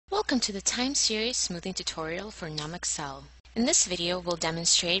Welcome to the time series smoothing tutorial for NumXL. In this video, we'll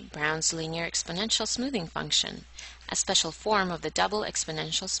demonstrate Brown's linear exponential smoothing function, a special form of the double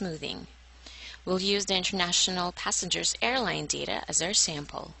exponential smoothing. We'll use the International Passengers Airline data as our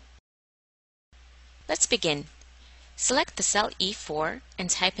sample. Let's begin. Select the cell E4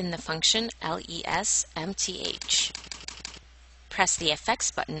 and type in the function LESMTH. Press the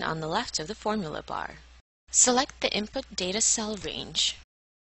FX button on the left of the formula bar. Select the input data cell range.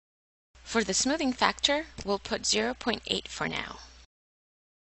 For the smoothing factor, we'll put 0.8 for now.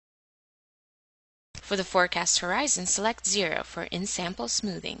 For the forecast horizon, select 0 for in-sample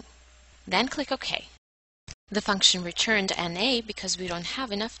smoothing. Then click OK. The function returned NA because we don't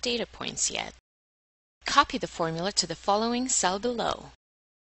have enough data points yet. Copy the formula to the following cell below.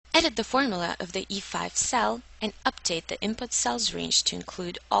 Edit the formula of the E5 cell and update the input cells range to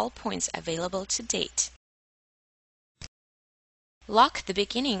include all points available to date. Lock the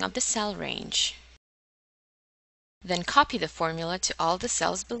beginning of the cell range. Then copy the formula to all the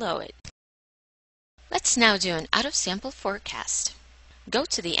cells below it. Let's now do an out-of-sample forecast. Go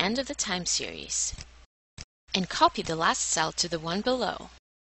to the end of the time series and copy the last cell to the one below.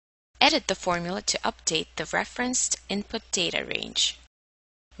 Edit the formula to update the referenced input data range.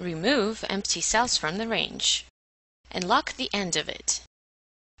 Remove empty cells from the range and lock the end of it.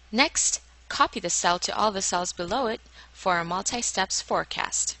 Next, copy the cell to all the cells below it for a multi-steps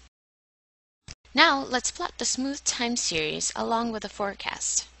forecast. Now let's plot the smooth time series along with the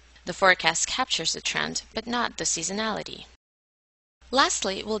forecast. The forecast captures the trend, but not the seasonality.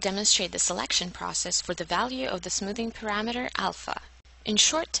 Lastly, we'll demonstrate the selection process for the value of the smoothing parameter alpha. In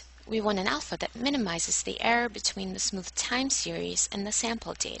short, we want an alpha that minimizes the error between the smooth time series and the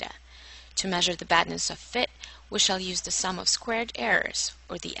sample data. To measure the badness of fit, we shall use the sum of squared errors,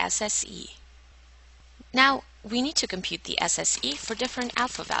 or the SSE. Now, we need to compute the SSE for different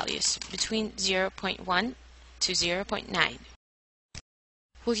alpha values between 0.1 to 0.9.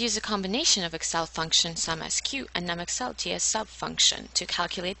 We'll use a combination of Excel function SumSQ and NumXL TSSub function to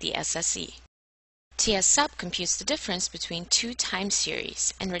calculate the SSE. TSSub computes the difference between two time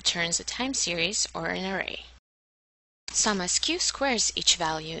series and returns a time series or an array. SumSQ squares each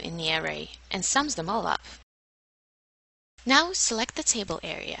value in the array and sums them all up. Now select the table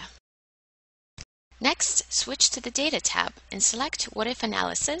area. Next, switch to the Data tab and select What If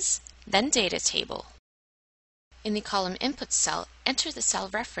Analysis, then Data Table. In the column Input cell, enter the cell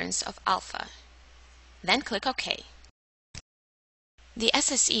reference of alpha. Then click OK. The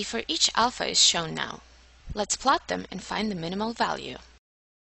SSE for each alpha is shown now. Let's plot them and find the minimal value.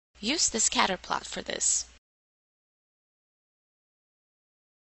 Use the scatter plot for this.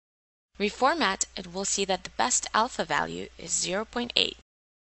 Reformat and we'll see that the best alpha value is 0.8.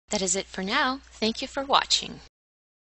 That is it for now. Thank you for watching.